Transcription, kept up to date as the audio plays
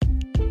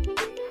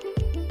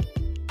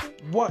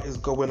What is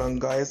going on,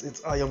 guys?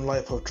 It's I Am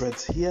Life of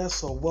Dreads here,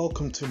 so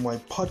welcome to my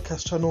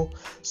podcast channel.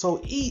 So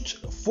each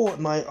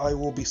fortnight I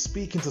will be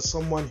speaking to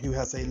someone who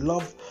has a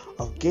love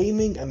of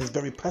gaming and is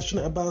very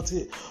passionate about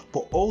it,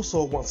 but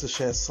also wants to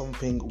share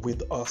something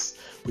with us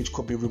which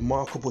could be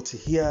remarkable to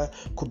hear,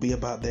 could be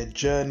about their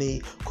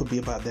journey, could be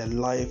about their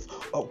life,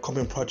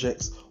 upcoming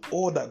projects,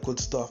 all that good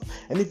stuff.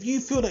 And if you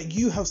feel that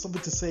you have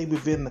something to say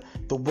within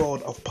the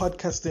world of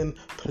podcasting,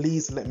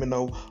 please let me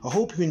know. I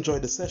hope you enjoy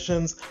the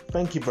sessions.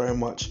 Thank you very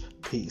much.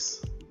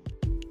 Peace.